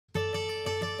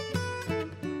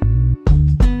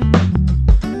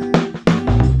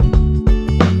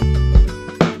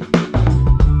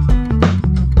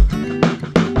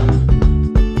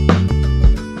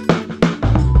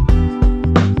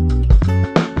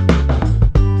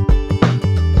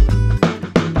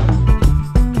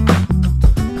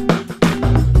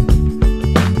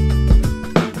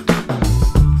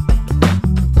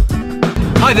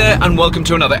and welcome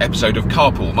to another episode of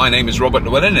Carpool. My name is Robert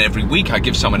Llewellyn, and every week I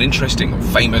give someone interesting or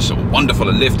famous or wonderful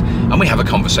a lift and we have a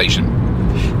conversation.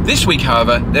 This week,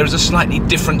 however, there is a slightly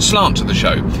different slant to the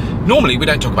show. Normally we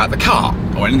don't talk about the car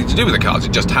or anything to do with the cars,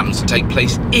 it just happens to take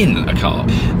place in a car.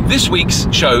 This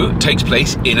week's show takes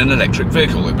place in an electric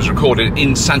vehicle. It was recorded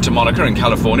in Santa Monica in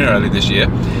California early this year.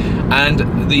 And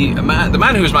the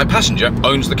man who is my passenger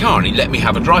owns the car and he let me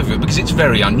have a drive of it because it's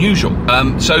very unusual.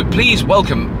 So please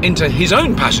welcome into his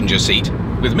own passenger seat,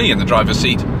 with me in the driver's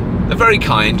seat, the very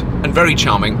kind and very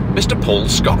charming Mr. Paul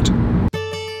Scott.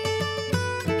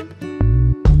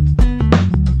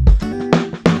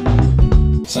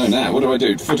 So now, what do I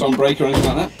do? Foot on brake or anything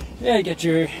like that? Yeah, you get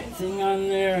your thing on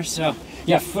there. So,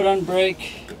 yeah, foot on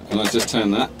brake. And I just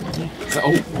turn that. Yeah.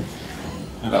 Oh!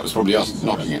 That was probably us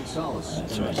knocking it.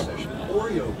 That's right.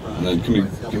 And then can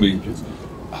we?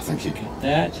 Oh, thank you.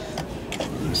 That.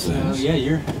 So yeah,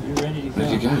 you're ready to go.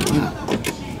 Ready to go. Wow.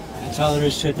 That's all there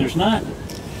is to it. There's not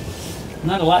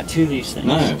a lot to these things.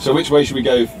 No. So which way should we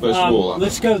go first of all?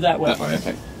 Let's go that way. That way.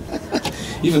 Okay.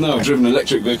 Even though I've driven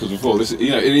electric vehicles before, this,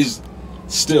 you know, it is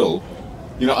still.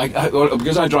 You know,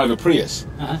 because I drive a Prius,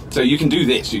 so you can do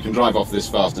this. You can drive off this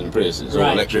fast in a Prius. It's all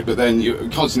electric, but then you're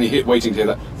constantly waiting to hear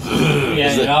that.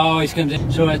 Yeah, it always comes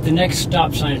in. So at the next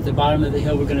stop sign at the bottom of the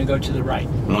hill, we're going to go to the right.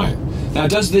 Right. Now,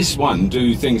 does this one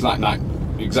do things like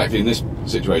exactly in this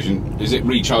situation? Is it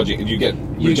recharging? Do you get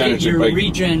regenerative brake?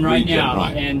 Regen right now,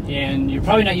 right. and you're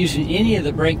probably not using any of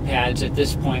the brake pads at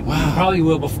this point. Wow. You probably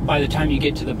will by the time you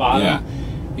get to the bottom. Yeah.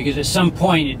 Because at some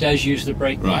point it does use the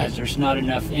brake pads. Right. There's not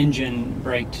enough engine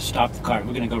brake to stop the car.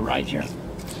 We're going to go right here.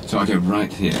 So I go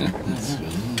right here. That's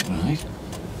right.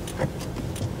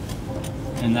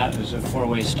 And that was a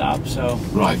four-way stop. So.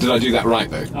 Right. Did I do that right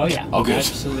though? Oh yeah. Oh good.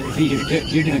 Absolutely.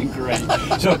 You're doing correct.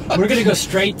 So we're going to go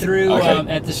straight through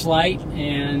at this light,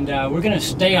 and we're going to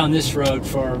stay on this road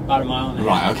for about a mile and a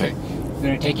half. Right. Okay. We're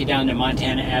going to take you down to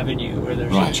Montana Avenue where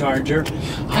there's a charger,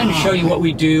 kind of show you what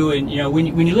we do. And you know, when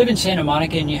you live in Santa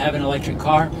Monica and you have an electric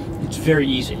car, it's very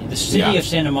easy. The city of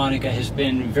Santa Monica has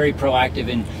been very proactive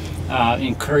in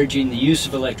encouraging the use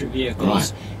of electric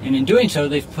vehicles, and in doing so,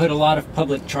 they've put a lot of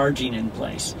public charging in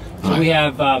place. So we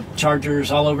have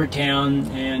chargers all over town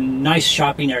and nice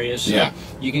shopping areas. So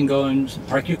you can go and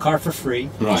park your car for free,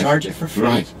 charge it for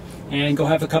free, and go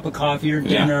have a cup of coffee or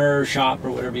dinner or shop or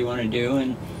whatever you want to do.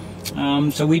 And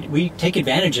so we take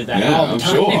advantage of that all the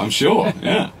time. I'm sure.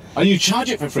 Yeah. And you charge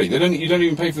it for free. You don't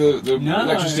even pay for the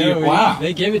electricity. No, wow.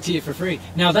 They give it to you for free.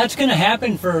 Now that's going to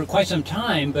happen for quite some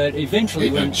time, but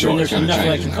eventually, when there's enough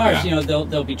electric cars, you know,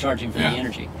 they'll be charging for the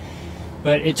energy.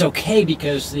 But it's okay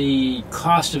because the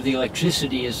cost of the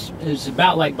electricity is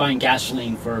about like buying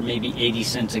gasoline for maybe 80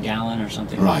 cents a gallon or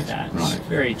something like that. It's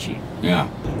very cheap. Yeah.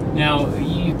 Now,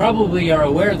 you probably are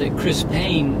aware that Chris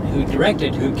Payne, who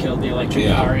directed Who Killed the Electric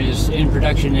Car, is in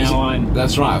production now on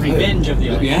Revenge of the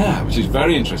Electric Car. Yeah, which is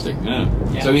very interesting.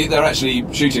 Yeah. So they're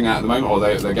actually shooting that at the moment, or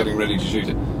they're getting ready to shoot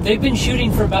it? They've been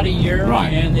shooting for about a year,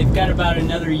 and they've got about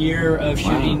another year of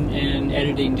shooting and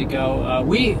editing to go.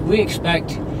 We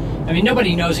expect... I mean,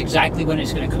 nobody knows exactly when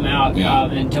it's going to come out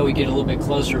until we get a little bit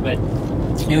closer. But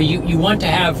you know, you want to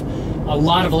have a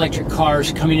lot of electric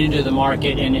cars coming into the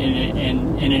market and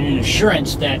an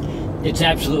assurance that it's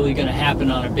absolutely going to happen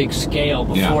on a big scale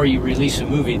before you release a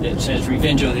movie that says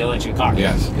Revenge of the Electric Car.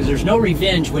 Yes. Because there's no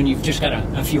revenge when you've just got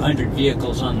a few hundred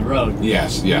vehicles on the road.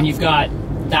 Yes. Yeah. When you've got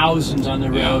thousands on the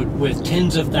road with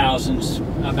tens of thousands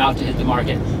about to hit the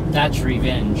market, that's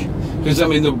revenge. Because I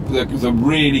mean, the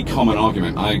really common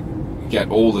argument I get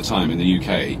all the time in the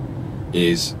UK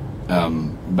is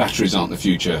batteries aren't the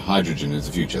future, hydrogen is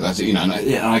the future. That's it, you know. And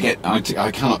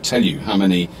I cannot tell you how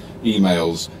many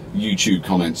emails, YouTube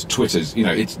comments, Twitters. You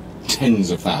know, it's tens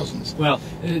of thousands. Well,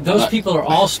 those people are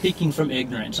all speaking from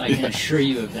ignorance. I can assure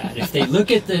you of that. If they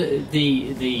look at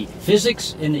the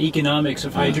physics and the economics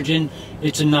of hydrogen,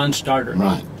 it's a non-starter.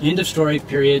 Right. End of story.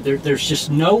 Period. There's just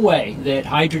no way that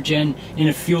hydrogen in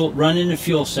a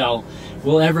fuel cell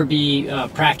will ever be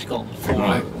practical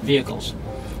for vehicles.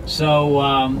 So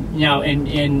now,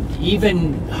 and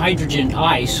even hydrogen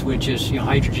ice, which is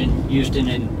hydrogen used in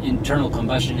an internal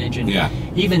combustion engine,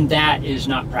 even that is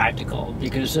not practical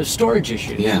because of storage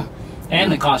issues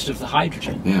and the cost of the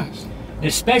hydrogen. Yes.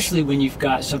 Especially when you've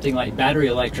got something like battery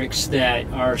electrics that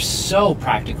are so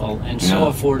practical and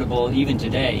so affordable even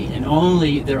today, and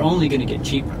they're only going to get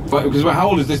cheaper. But because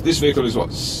how old is this? This vehicle is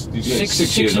what?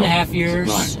 Six and a half years.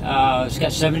 Right. It's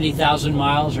got 70,000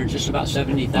 miles, or just about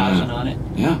 70,000 on it.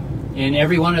 Yeah. And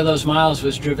every one of those miles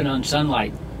was driven on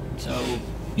sunlight. So.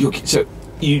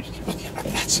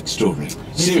 That's extraordinary.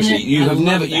 Seriously, you have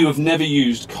never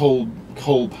used coal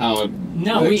coal-powered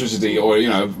electricity or, you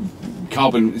know,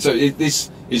 carbon. So this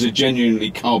is a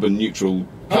genuinely carbon-neutral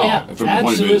car from the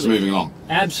point of view it's moving along.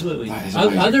 Absolutely.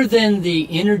 Other than the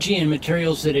energy and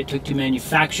materials that it took to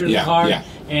manufacture the car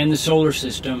and the solar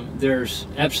system, there's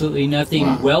absolutely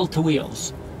nothing well to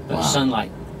wheels but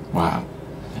sunlight. Wow.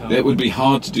 It would be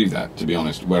hard to do that, to be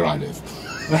honest, where I live.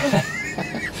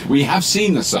 We have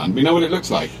seen the sun. We know what it looks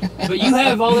like. But you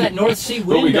have all that North Sea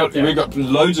wind up there. We've got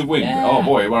loads of wind. Yeah. Oh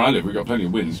boy, where I live, we've got plenty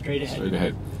of wind. Straight ahead. Straight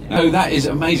ahead. No, that is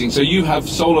amazing. So you have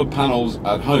solar panels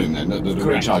at home then that are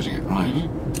recharging it, right?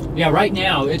 Mm-hmm. Yeah, right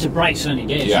now it's a bright sunny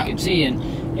day, as you can see,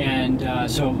 and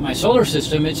so my solar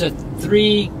system, it's a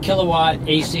 3 kilowatt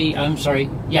AC.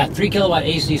 3 kilowatt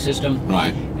AC system.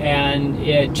 Right. And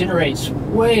it generates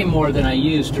way more than I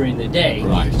use during the day.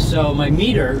 Right. So my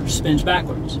meter spins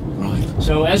backwards. Right.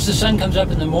 So as the sun comes up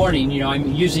in the morning, you know,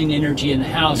 I'm using energy in the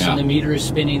house, and the meter is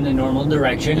spinning the normal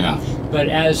direction. Yeah. But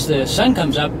as the sun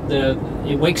comes up,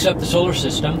 it wakes up the solar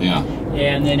system. Yeah.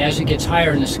 And then as it gets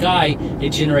higher in the sky,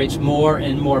 it generates more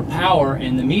and more power,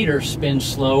 and the meter spins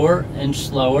slower and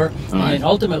slower. Right. And then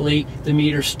ultimately the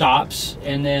meter stops,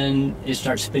 and then it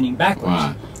starts spinning backwards.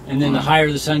 Right. And then the higher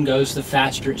the sun goes, the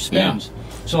faster it spins.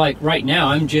 Yeah. So like right now,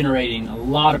 I'm generating a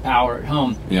lot of power at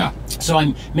home. Yeah. So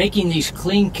I'm making these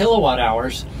clean kilowatt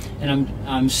hours, and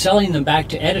I'm selling them back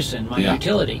to Edison, my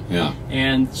utility. Yeah.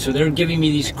 And so they're giving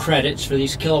me these credits for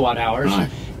these kilowatt hours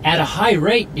at a high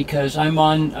rate, because I'm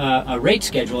on a rate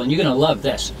schedule, and you're going to love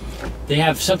this. They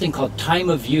have something called time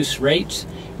of use rates,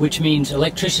 which means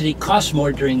electricity costs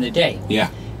more during the day. Yeah.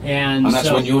 And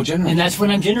that's when you're generating. And that's when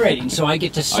I'm generating, so I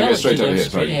get to sell it straight to over them here.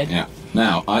 straight ahead. Yeah.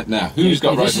 Now, who's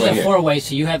got right of way here? This is a four-way,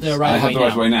 so you have the right of way now. I have the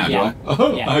right of way now, do I?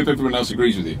 Oh, I hope everyone else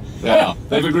agrees with you. Yeah,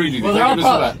 they've agreed with you.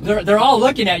 Well, they're all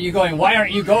looking at you going, why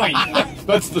aren't you going?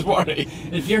 That's the worry.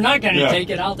 If you're not going to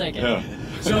take it, I'll take it. Yeah.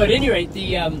 So at any rate,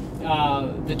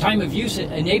 the time of use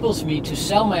enables me to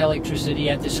sell my electricity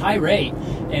at this high rate,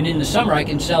 and in the summer I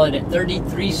can sell it at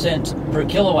 33 cents per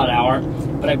kilowatt hour,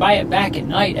 but I buy it back at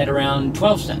night at around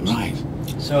 12 cents. Right.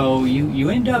 So you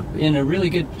end up in a really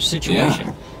good situation.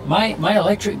 Yeah. My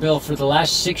electric bill for the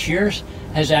last 6 years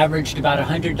has averaged about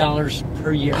 $100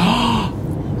 per year.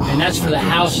 And that's for the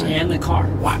house and the car.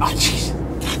 Wow, jeez,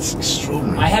 that's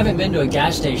extraordinary. I haven't been to a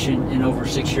gas station in over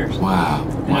 6 years. Wow.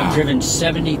 And I've driven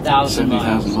 70,000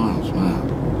 miles. 70,000 miles, wow.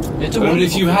 It's but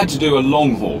if you had to do a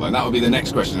long haul, then that would be the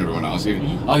next question everyone asks you.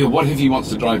 Oh, what if he wants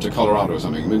to drive to Colorado or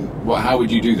something? I mean, how would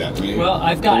you do that? I mean, well,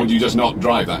 or would you just not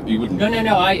drive that? You wouldn't.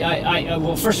 No.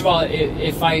 Well, first of all,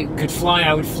 if I could fly,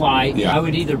 I would fly. Yeah. I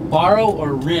would either borrow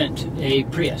or rent a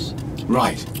Prius.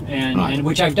 Right. And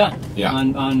which I've done. Yeah.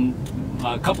 On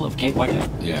a couple of Cape White.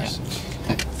 Yes.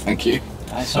 Yeah. Thank you.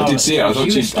 I did see it. I thought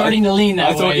she was starting to lean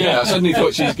that way. I suddenly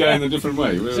thought she's going a different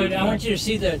way. So I want you to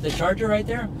see the charger right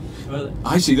there. Well,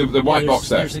 I see the white box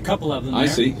there. There's a couple of them I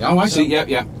see. Oh, I see.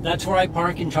 Yeah. That's where I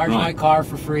park and charge my car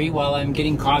for free while I'm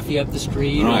getting coffee up the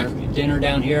street or dinner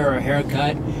down here or a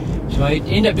haircut. So I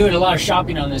end up doing a lot of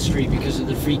shopping on this street because of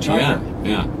the free charger.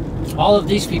 Yeah. All of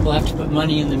these people have to put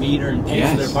money in the meter and pay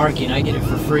for their parking. I get it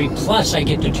for free, plus I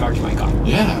get to charge my car.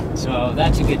 Yeah. So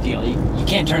that's a good deal. You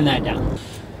can't turn that down.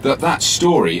 That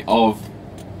story of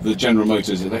the General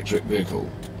Motors electric vehicle,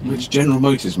 which General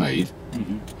Motors made,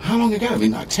 how long ago? I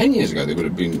mean, like 10 years ago they would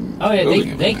have been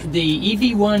building it. The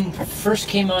EV1 first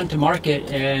came onto market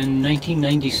in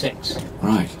 1996.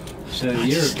 Right. So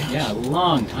a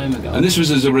long time ago. And this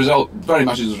was as a result, very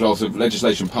much as a result of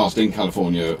legislation passed in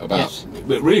California about,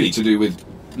 but really to do with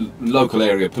local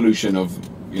area pollution of,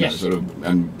 you know, sort of,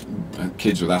 and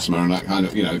kids with asthma and that kind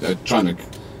of, you know, trying to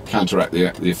counteract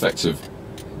the effects of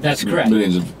That's correct.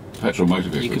 millions of petrol motor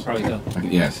vehicles. You could probably go.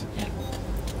 Yes. Yeah.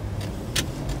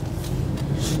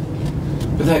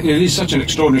 But it is such an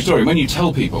extraordinary story. When you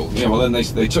tell people, well, then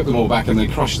they took them all back and they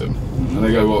crushed them. And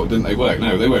they go, well, didn't they work?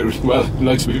 No, they worked really well.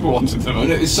 Loads of people wanted them.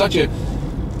 And it's such a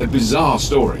bizarre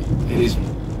story. It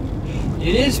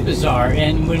is bizarre.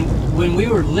 And when we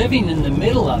were living in the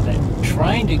middle of it,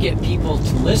 trying to get people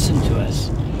to listen to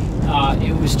us,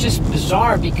 it was just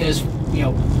bizarre because,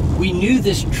 we knew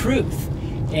this truth.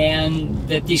 And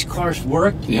that these cars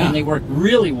worked, and they worked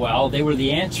really well. They were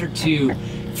the answer to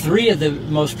 3 of the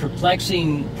most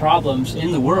perplexing problems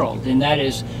in the world, and that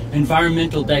is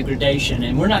environmental degradation.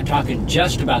 And we're not talking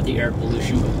just about the air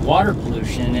pollution, but water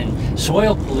pollution and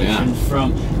soil pollution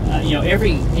from,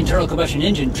 every internal combustion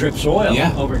engine drips oil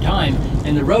over time,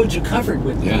 and the roads are covered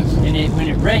with it. And when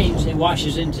it rains, it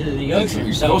washes into the ocean.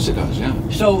 Of course it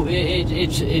does, So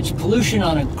it's pollution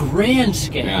on a grand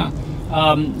scale.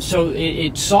 So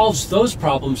it solves those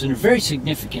problems in a very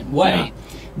significant way.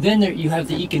 Then you have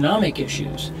the economic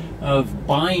issues of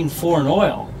buying foreign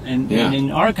oil And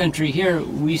in our country here,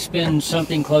 we spend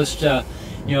something close to,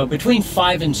 between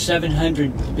 $500 and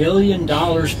 $700 billion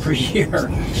per year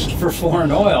for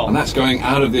foreign oil. And that's going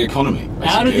out of the economy, basically.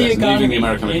 Out of the that's economy, leaving the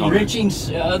American economy. enriching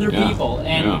other people.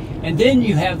 And then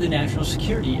you have the national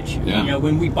security issue.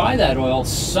 When we buy that oil,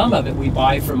 some of it we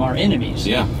buy from our enemies.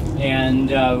 And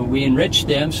we enrich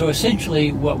them. So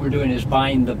essentially what we're doing is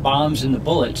buying the bombs and the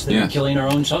bullets that are killing our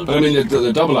own soldiers. But I mean,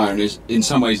 the double iron is, in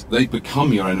some ways, they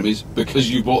become your enemies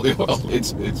because you bought the oil.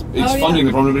 It's funding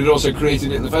the problem, but it also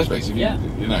created it in the first place.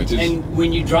 And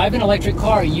when you drive an electric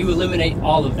car, you eliminate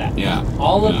all of that.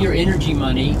 All of your energy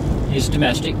money is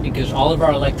domestic, because all of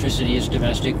our electricity is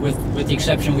domestic, with the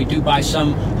exception we do buy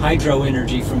some hydro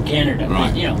energy from Canada.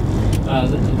 Right. But,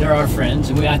 they're our friends,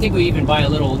 and I think we even buy a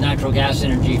little natural gas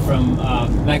energy from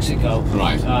Mexico.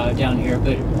 Right. Down here.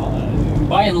 But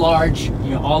by and large,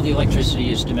 all the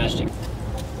electricity is domestic.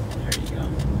 There you go.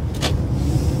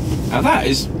 Now that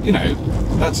is,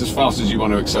 that's as fast as you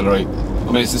want to accelerate.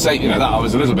 I mean, it's the same, that I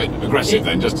was a little bit aggressive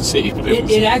then, just to see. But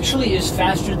it actually is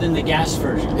faster than the gas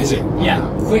version. Is it? Wow. Yeah,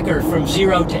 quicker, from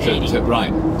 0 to 80.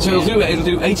 Right. So it'll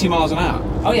do 80 miles an hour?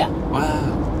 Oh, yeah.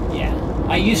 Wow. Yeah.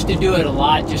 I used to do it a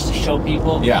lot just to show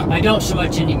people. Yeah. I don't so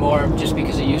much anymore, just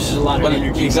because it uses a lot of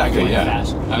energy. Exactly,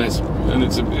 fast. And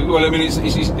it's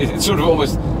sort of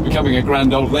almost becoming a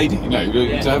grand old lady,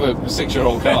 to have a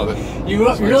 6-year-old car. You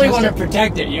really want to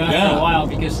protect it, after a while,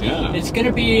 because it's going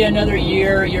to be another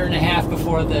year and a half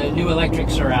before the new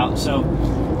electrics are out. So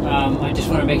I just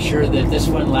want to make sure that this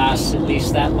one lasts at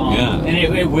least that long. And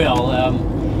it will.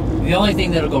 The only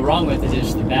thing that'll go wrong with it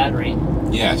is the battery.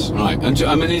 Yes, right. And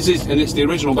I mean, it's the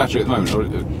original battery at the moment?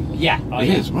 It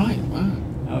is, right. Wow.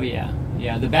 Oh, yeah.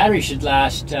 Yeah, the battery should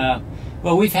last...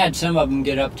 well, we've had some of them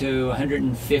get up to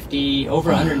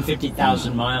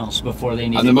 150,000 miles before they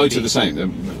need. And the motor the same. The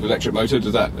electric motor,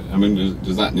 does that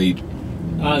need?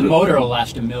 The motor will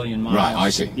last 1 million miles. Right,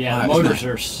 I see. Yeah, the motors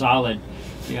are solid.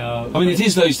 I mean, it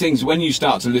is those things when you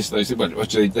start to list those.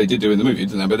 Which they did do in the movie,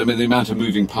 didn't they? But I mean, the amount of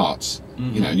moving parts.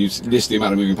 And you list the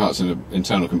amount of moving parts in an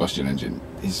internal combustion engine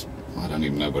is. I don't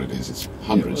even know what it is. It's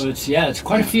hundreds. It's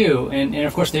quite a few, and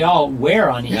of course they all wear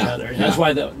on each other. And that's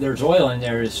why there's oil in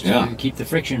there, is to keep the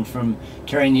friction from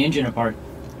tearing the engine apart.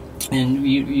 And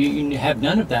you have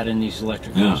none of that in these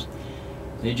electric cars.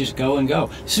 They just go and go.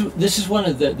 So this is one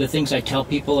of the things I tell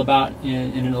people about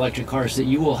in an electric car, is that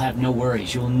you will have no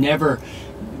worries. You will never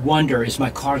wonder, is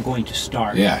my car going to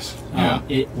start? Yes.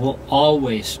 It will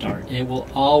always start. It will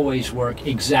always work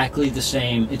exactly the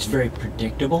same. It's very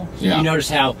predictable. You notice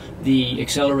how the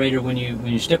accelerator, when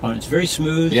you step on it, it's very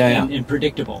smooth and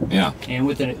predictable. And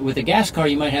with a gas car,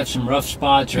 you might have some rough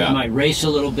spots, or it might race a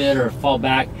little bit or fall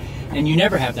back, and you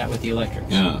never have that with the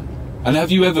electrics. And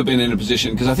have you ever been in a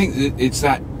position, because I think it's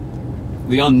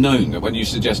the unknown, that when you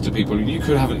suggest to people you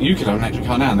could have an electric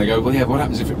car now, and they go, well, yeah, what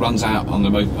happens if it runs out on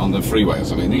the freeway or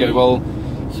something? And you go, well,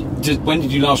 when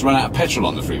did you last run out of petrol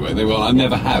on the freeway? They go, well, I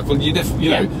never have. Well, you know,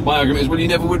 my argument is, well, you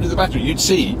never would with the battery. You'd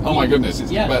see, oh my goodness, it's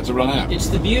about to run out. It's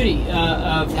the beauty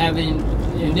of having,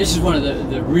 and this is one of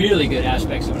the really good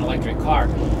aspects of an electric car,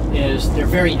 is they're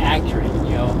very accurate.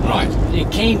 Right.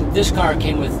 This car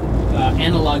came with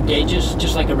analog gauges,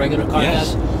 just like a regular car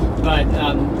does. But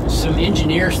some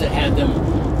engineers that had them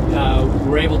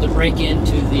were able to break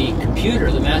into the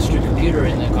computer, the master computer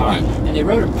in the car, and they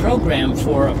wrote a program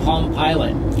for a Palm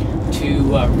Pilot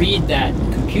to read that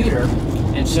computer,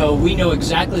 and so we know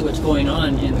exactly what's going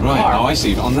on in the car. Oh, I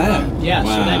see. On there.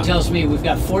 So that tells me we've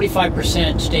got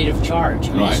 45% state of charge.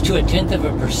 It's to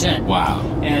 1/10%. Wow.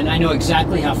 And I know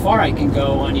exactly how far I can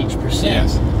go on each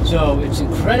percent. So it's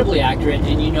incredibly accurate,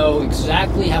 and you know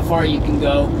exactly how far you can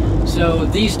go. So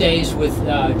these days with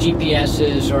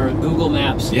GPSs or Google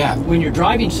Maps, when you're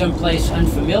driving someplace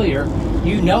unfamiliar,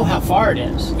 you know how far it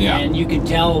is, and you can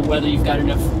tell whether you've got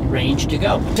enough range to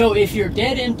go. So if you're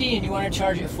dead empty and you want to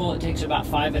charge it full, it takes about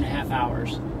 5.5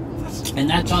 hours. And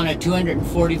that's on a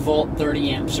 240 volt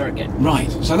 30 amp circuit. Right.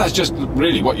 So that's just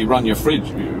really what you run your fridge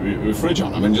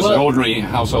on. I mean, just an ordinary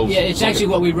household. Yeah, it's actually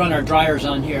what we run our dryers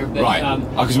on here. But,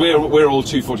 because we're all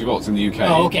 240 volts in the UK.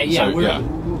 Oh, okay. Yeah. So,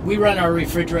 we run our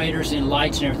refrigerators and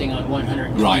lights and everything on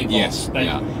 120 volts. Right. Yes. But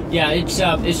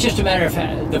it's just a matter of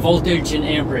the voltage and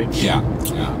amperage.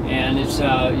 And it's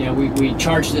we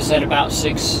charge this at about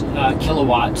 6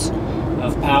 kilowatts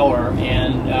of power,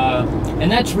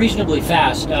 and that's reasonably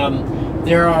fast.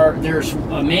 There's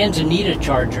a Manzanita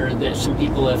charger that some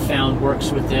people have found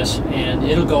works with this, and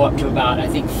it'll go up to about, I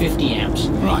think, 50 amps.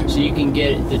 Right. So you can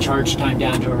get the charge time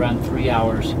down to around 3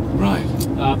 hours. Right.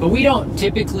 But we don't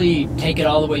typically take it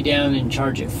all the way down and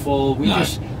charge it full. We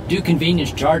just do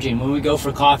convenience charging. When we go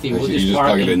for coffee, we'll just park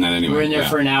plug it in then anyway. We're in there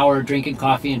for an hour drinking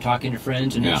coffee and talking to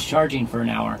friends, and it's charging for an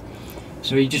hour.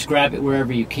 So you just grab it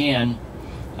wherever you can.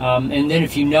 And then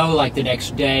if you know, like the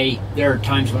next day, there are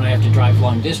times when I have to drive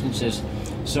long distances,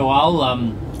 so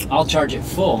I'll charge it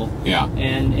full,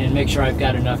 and make sure I've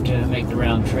got enough to make the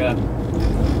round trip.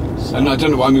 So, and I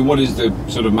don't know, I mean, what is the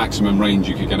sort of maximum range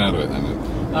you could get out of it then?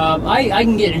 I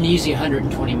can get an easy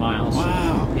 120 miles.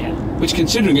 Wow. Yeah. Which,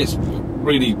 considering it's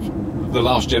really the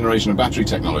last generation of battery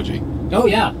technology. Oh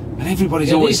yeah. And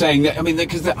everybody's always saying that, I mean,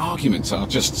 because their arguments are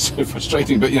just so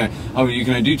frustrating, but, you know, oh, you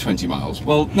can only do 20 miles.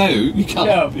 Well, no, you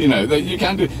can't, you know, you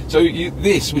can do. So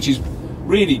this, which is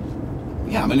really,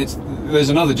 I mean, there's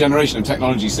another generation of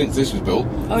technology since this was built.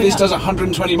 This does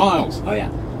 120 miles. Oh,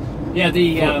 yeah. Yeah,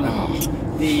 the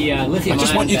lithium-ion I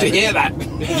just want you to hear that,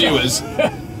 viewers.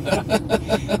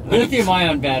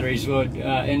 Lithium-ion batteries would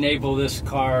enable this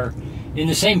car in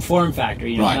the same form factor,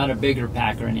 you know, not a bigger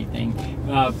pack or anything,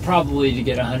 probably to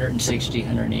get 160,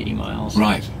 180 miles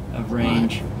of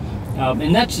range.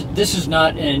 And this is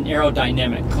not an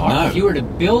aerodynamic car. No. If you were to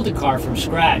build a car from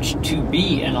scratch to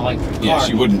be an electric car, yes,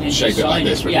 you wouldn't shape it like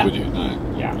this, really, would you? No.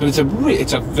 Yeah. But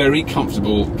it's a very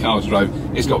comfortable car to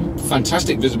drive. It's got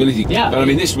fantastic visibility. Yeah. But I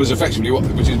mean, this was effectively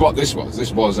which is what this was.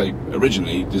 This was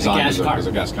originally designed as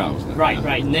a gas car, wasn't it? Right,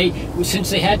 right. And since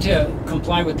they had to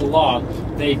comply with the law,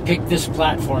 they picked this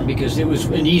platform because it was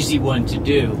an easy one to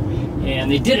do. And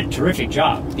they did a terrific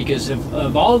job, because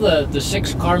of all the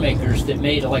 6 car makers that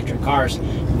made electric cars,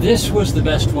 this was the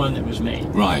best one that was made.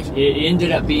 Right. It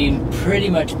ended up being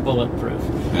pretty much bulletproof.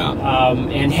 Yeah.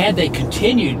 And had they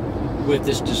continued with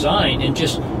this design and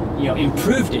just, you know,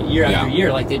 improved it year after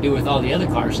year like they do with all the other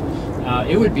cars,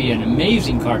 it would be an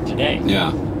amazing car today.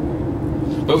 Yeah.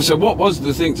 But so what was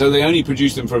the thing? So they only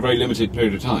produced them for a very limited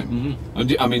period of time.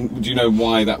 Mm-hmm. I mean, do you know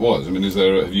why that was? I mean,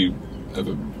 have you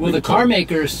ever? Well, the car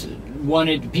makers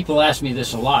wanted. People ask me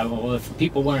this a lot. Well, if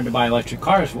people wanted to buy electric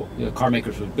cars, well, the car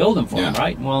makers would build them for them,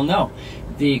 right? Well, no.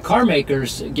 The car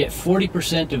makers get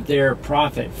 40% of their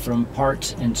profit from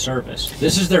parts and service.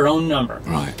 This is their own number.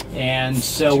 Right. And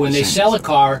so when they sell a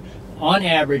car, on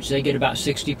average, they get about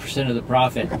 60% of the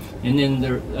profit. And then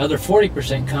the other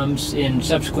 40% comes in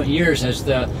subsequent years as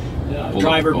the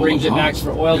driver brings it back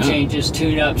for oil changes,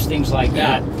 tune-ups, things like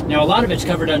that. Now, a lot of it's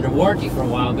covered under warranty for a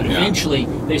while, but eventually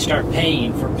they start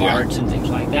paying for parts and things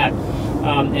like that.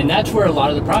 And that's where a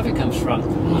lot of the profit comes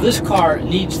from. Well, this car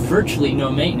needs virtually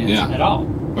no maintenance at all.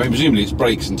 I mean, presumably it's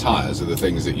brakes and tyres are the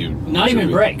things that you... Not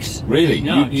even brakes. Really?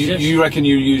 No. You reckon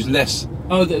you use less?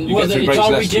 Oh, it's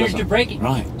all regenerative braking.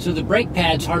 Right. So the brake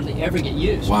pads hardly ever get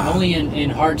used. Wow. Only in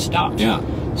hard stops. Yeah.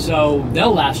 So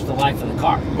they'll last the life of the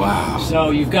car. Wow.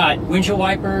 So you've got windshield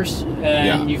wipers,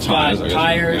 and you've got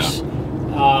tires,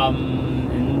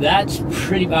 and that's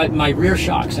pretty much my rear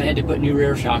shocks. I had to put new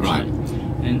rear shocks on.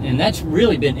 And that's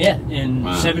really been it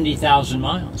in 70,000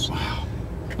 miles. Wow.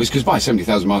 It's because by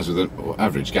 70,000 miles with an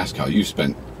average gas car, you've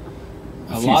spent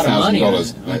a lot of money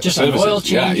just on oil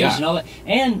changes yeah. and all that.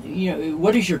 And you know,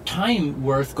 what is your time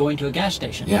worth going to a gas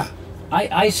station? Yeah.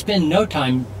 I spend no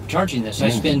time charging this. I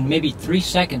spend maybe 3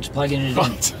 seconds plugging it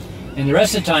in. And the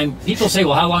rest of the time, people say,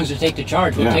 well, how long does it take to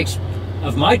charge? Well, it takes,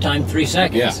 of my time, 3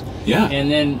 seconds. Yeah. And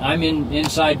then I'm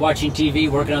inside watching TV,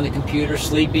 working on the computer,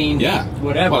 sleeping,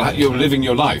 whatever. Well, you're living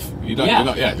your life. You're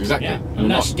not, exactly. Yeah. I'm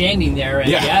not standing there at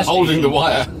the gas holding station. the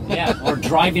wire. Or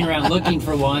driving around looking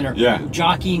for one, or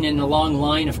jockeying in a long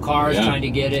line of cars trying to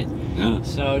get it. Yeah.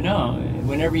 So, no,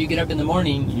 whenever you get up in the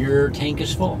morning, your tank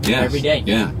is full every day.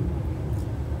 Yeah.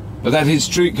 But that is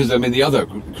true, because I mean the other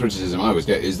criticism I always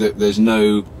get is that there's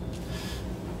no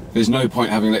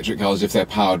point having electric cars if they're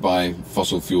powered by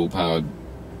fossil fuel powered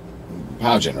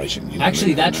power generation. You know,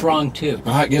 actually, that's wrong too.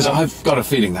 But I've got a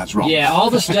feeling that's wrong. Yeah, all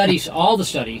the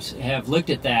studies have looked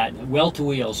at that, well to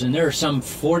wheels, and there are some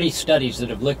 40 studies that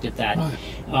have looked at that,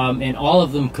 and all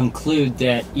of them conclude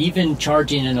that even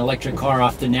charging an electric car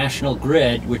off the national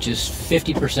grid, which is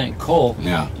 50% coal,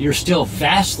 you're still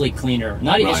vastly cleaner.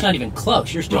 It's not even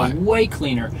close. You're still way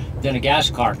cleaner than a gas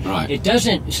car. It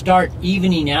doesn't start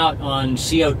evening out on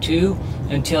CO2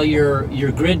 until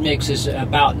your grid mix is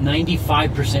about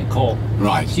 95% coal.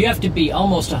 Right. So you have to be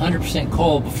almost 100%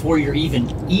 coal before you're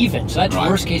even. So that's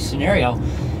worst case scenario.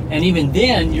 And even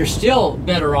then, you're still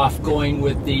better off going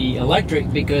with the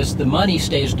electric, because the money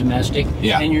stays domestic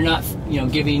and you're not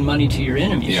giving money to your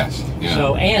enemies. Yes. Yeah.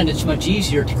 So, and it's much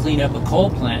easier to clean up a coal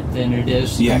plant than it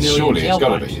is a Yes, million surely it's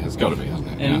got to tailpipes. be. It's got to be, hasn't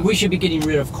it? And we should be getting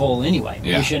rid of coal anyway.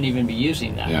 Yeah. We shouldn't even be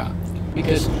using that. Yeah.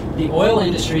 Because the oil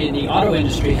industry and the auto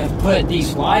industry have put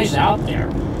these lies out there,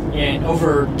 and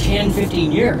over 10,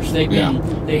 15 years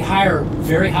they hire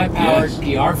very high-powered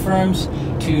PR firms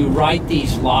to write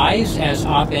these lies as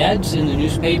op-eds in the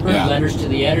newspaper, letters to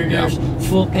the editors,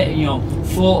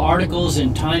 full articles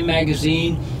in Time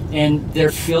magazine, and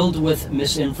they're filled with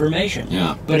misinformation.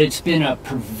 Yeah. But it's been a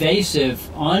pervasive,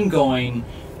 ongoing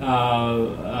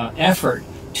effort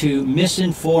to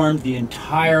misinform the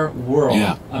entire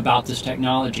world about this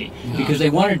technology because they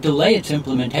want to delay its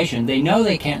implementation. They know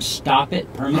they can't stop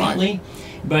it permanently,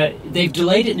 but they've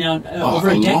delayed it now over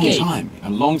a decade. A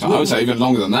long time. I would say even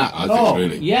longer than that, I think,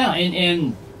 really. Yeah,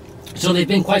 and so they've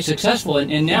been quite successful,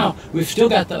 and now we've still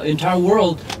got the entire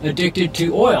world addicted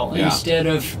to oil instead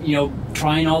of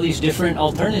trying all these different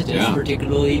alternatives,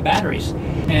 particularly batteries.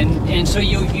 And so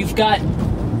you've got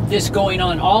this going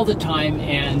on all the time,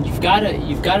 and you've got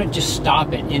to just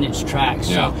stop it in its tracks.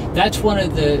 So that's one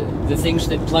of the things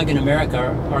that Plug in America,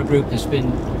 our group, has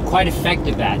been quite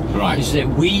effective at. Right. Is that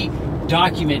we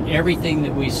document everything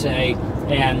that we say,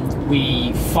 and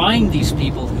we find these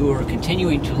people who are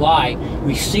continuing to lie,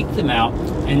 we seek them out,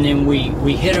 and then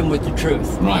we hit them with the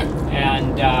truth. Right.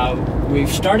 And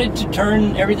we've started to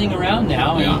turn everything around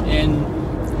now,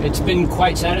 and it's been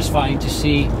quite satisfying to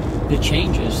see the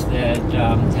changes that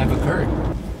have occurred.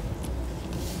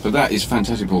 But that is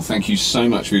fantastic, Paul. Thank you so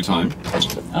much for your time.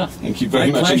 Thank you very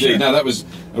much pleasure. indeed. Now, that was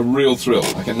a real thrill.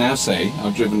 I can now say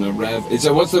I've driven a RAV...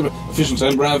 what's the official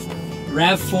term?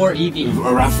 RAV4 EV. A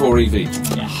RAV4 EV.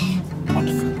 Yeah.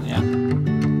 Wonderful. Yeah.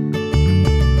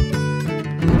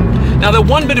 Now, the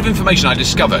one bit of information I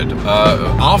discovered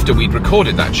after we'd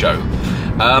recorded that show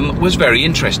was very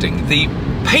interesting. The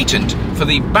patent for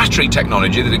the battery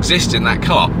technology that exists in that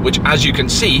car, which, as you can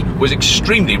see, was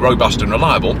extremely robust and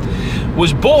reliable,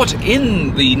 was bought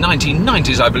in the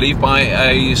 1990s, I believe, by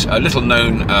a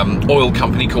little-known oil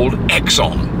company called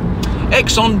Exxon.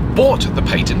 Exxon bought the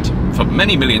patent for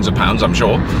many millions of pounds, I'm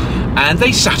sure, and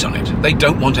they sat on it. They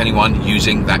don't want anyone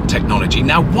using that technology.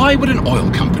 Now, why would an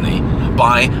oil company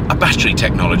buy a battery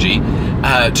technology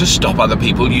to stop other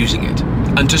people using it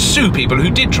and to sue people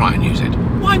who did try and use it?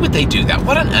 Why would they do that?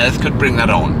 What on earth could bring that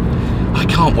on? I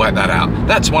can't work that out.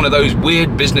 That's one of those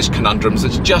weird business conundrums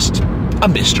that's just a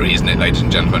mystery, isn't it, ladies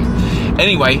and gentlemen?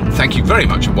 Anyway, thank you very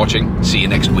much for watching. See you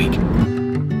next week.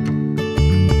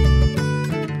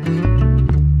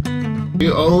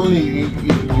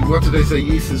 What did they say?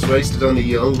 Youth is wasted on the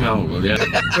young. Oh, well, yeah.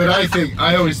 But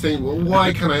I always think, well,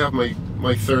 why can't I have my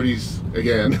 30s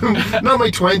again? Not my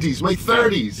 20s, my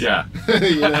 30s. Yeah.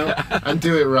 And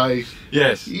do it right.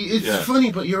 Yes. It's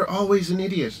funny, but you're always an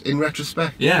idiot in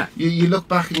retrospect. Yeah. You look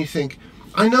back and you think,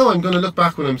 I know I'm going to look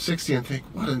back when I'm 60 and think,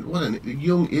 what a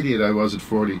young idiot I was at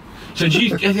 40. So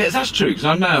that's true, because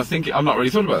I'm now thinking, I've not really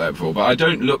thought about that before, but I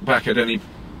don't look back at any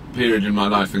period in my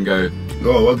life and go,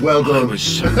 oh, well done. I was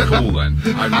so cool then.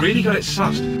 I really got it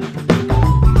sussed.